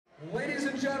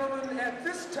gentlemen, at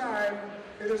this time,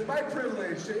 it is my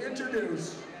privilege to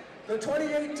introduce the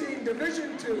 2018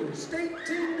 Division II State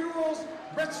Team Duels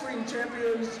Wrestling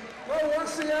Champions, the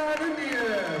Wauseon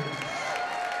Indians.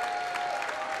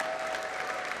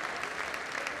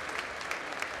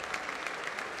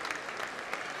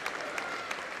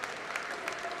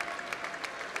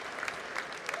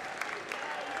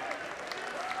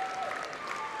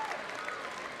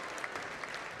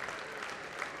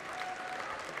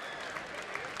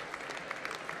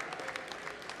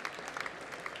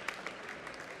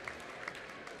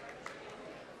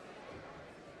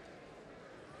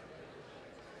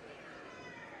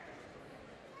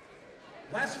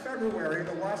 Last February,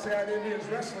 the Wauseon Indians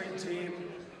wrestling team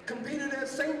competed at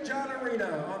St. John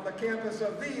Arena on the campus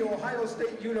of The Ohio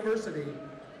State University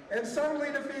and soundly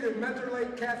defeated Mentor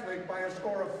Lake Catholic by a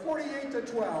score of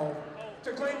 48-12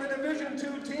 to claim the Division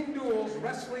II Team Duels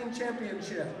Wrestling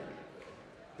Championship.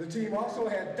 The team also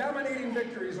had dominating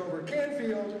victories over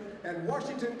Canfield and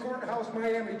Washington Courthouse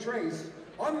Miami Trace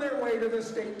on their way to the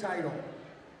state title.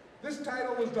 This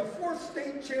title was the 4th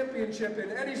state championship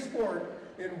in any sport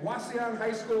in Wauseon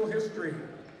High School history.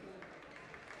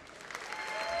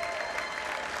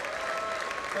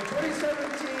 The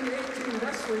 2017-18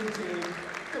 wrestling team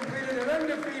completed an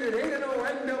undefeated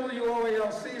 8-0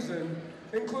 NWOAL season,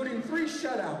 including 3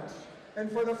 shutouts,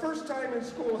 and for the first time in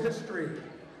school history,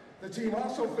 the team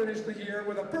also finished the year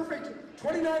with a perfect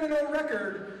 29-0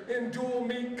 record in dual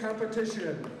meet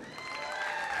competition.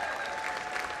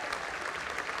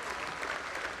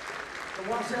 The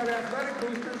Wauseon Athletic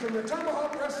Boosters and the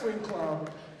Tomahawk Wrestling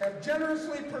Club have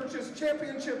generously purchased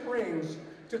championship rings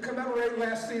to commemorate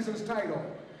last season's title.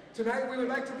 Tonight we would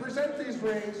like to present these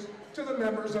rings to the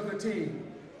members of the team.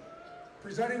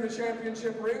 Presenting the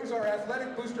championship rings are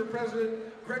Athletic Booster President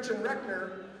Gretchen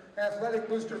Reckner, Athletic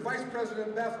Booster Vice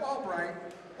President Beth Albright,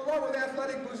 along with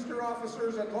Athletic Booster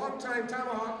officers and longtime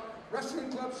Tomahawk Wrestling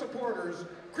Club supporters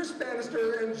Chris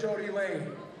Bannister and Jody Lane.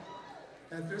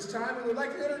 At this time, we would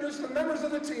like to introduce the members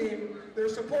of the team, their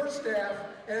support staff,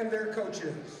 and their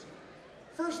coaches.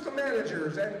 First, the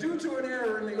managers, and due to an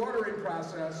error in the ordering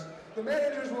process, the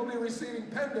managers will be receiving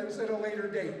pendants at a later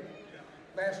date.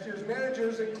 Last year's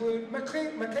managers include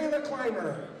Michaela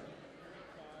Clymer,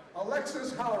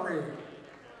 Alexis Howry,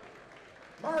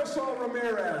 Marisol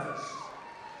Ramirez,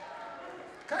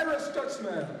 Kyra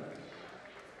Stutzman,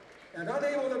 and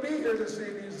unable to be here this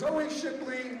evening, Zoe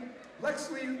Shipley,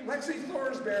 Lexi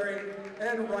Thorsberry,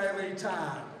 and Riley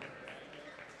Todd.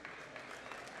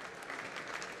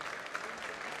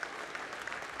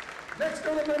 Next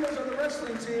are the members of the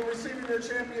wrestling team receiving their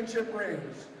championship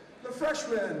rings. The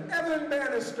freshman, Evan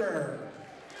Bannister.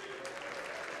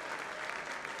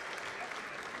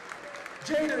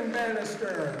 Jaden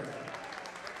Bannister.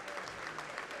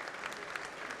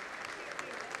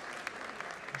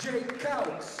 Jake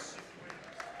Couts.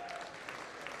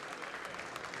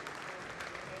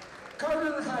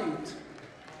 Carter Height,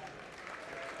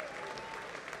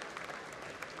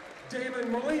 David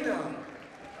Molina,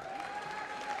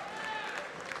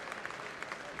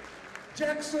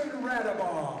 Jackson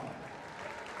Radabaugh,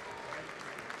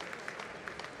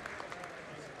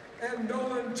 and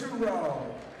Nolan Turo.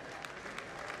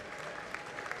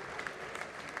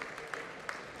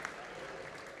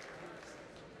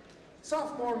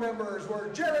 Sophomore members were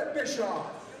Jarrett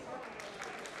Bischoff,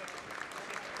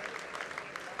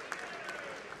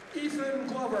 Ethan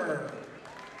Glover,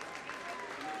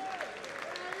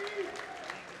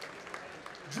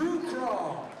 Drew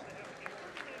Craw,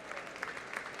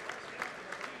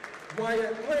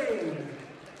 Wyatt Lane,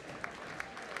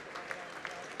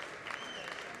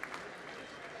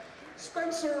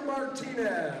 Spencer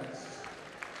Martinez.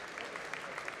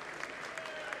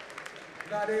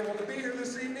 Not able to be here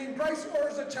this evening, Bryce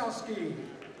Orzachowski,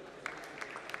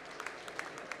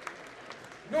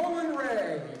 Nolan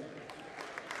Ray,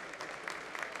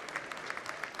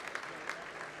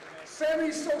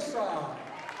 Sammy Sosa,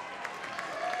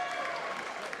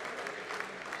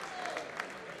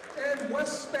 and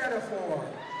Wes Spatafor.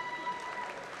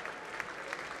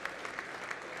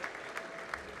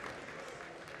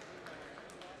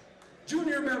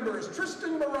 Junior members,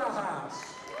 Tristan Barajas,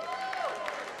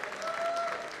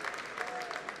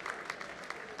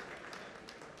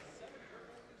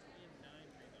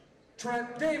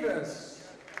 Trent Davis,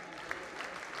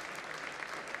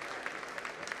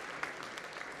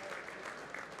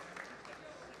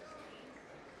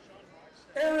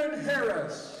 Aaron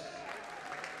Harris,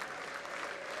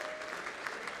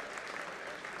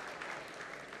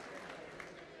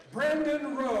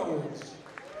 Brandon Rhodes,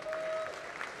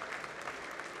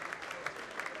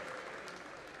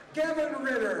 Gavin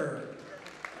Ritter,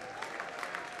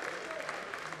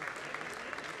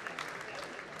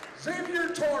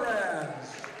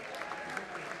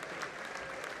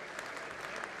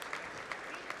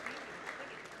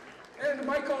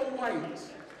 white.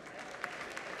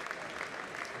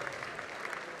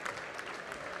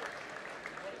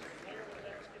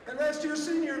 And last year's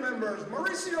senior members,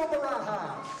 Mauricio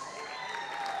Barajas,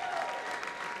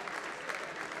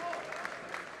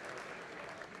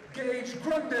 Gage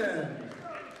Grundon,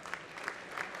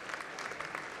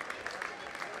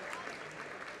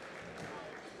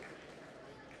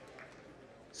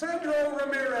 Sandro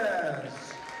Ramirez,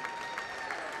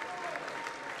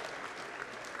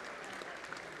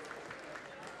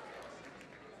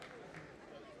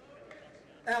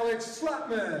 Alex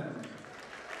Slotman,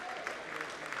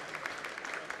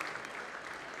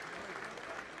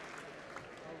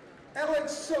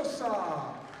 Alex Sosa,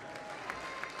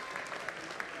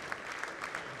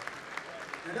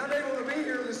 and unable to be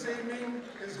here this evening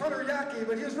is Hunter Yaki,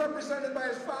 but he is represented by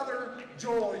his father,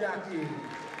 Joel Yaki.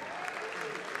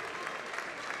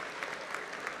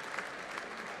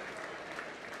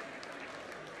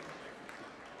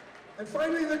 And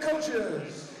finally, the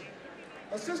coaches,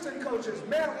 assistant coaches,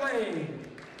 Matt Lane,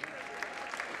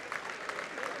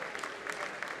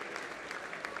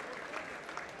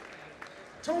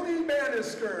 Tony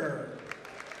Bannister,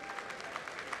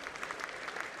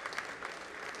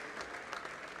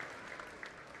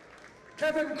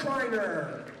 Kevin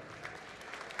Kreiner,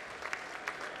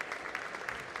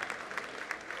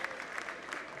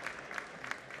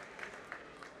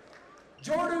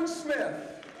 Jordan Smith,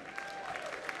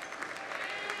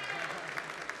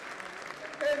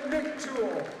 and Nick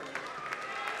Toole.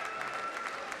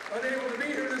 Unable to be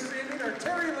here this evening are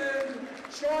Terry Lynn,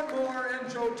 Sean Moore, and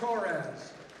Joe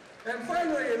Torres. And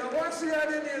finally, the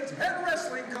Wauseon Indians head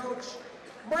wrestling coach,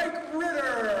 Mike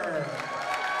Ritter.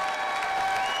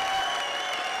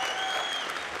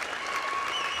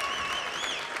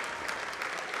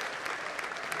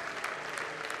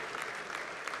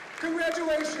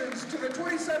 Congratulations to the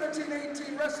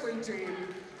 2017-18 wrestling team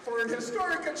for an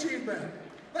historic achievement.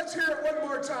 Let's hear it one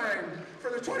more time for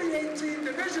the 2018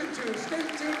 Division II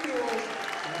State Team Duels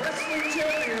Wrestling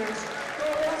Champions, the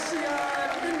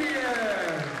Wauseon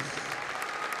Indians.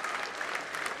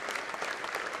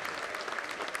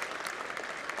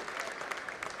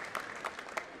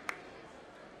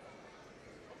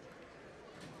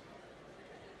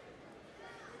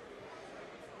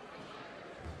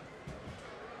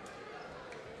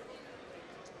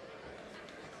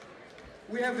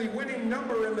 We have the winning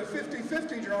number in the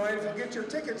 50-50 drawing. If you get your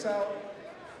tickets out,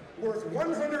 worth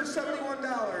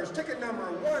 $171. Ticket number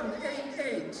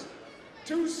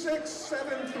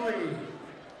 188-2673.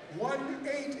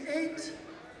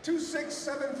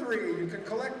 188-2673. You can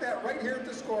collect that right here at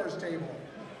the scores table.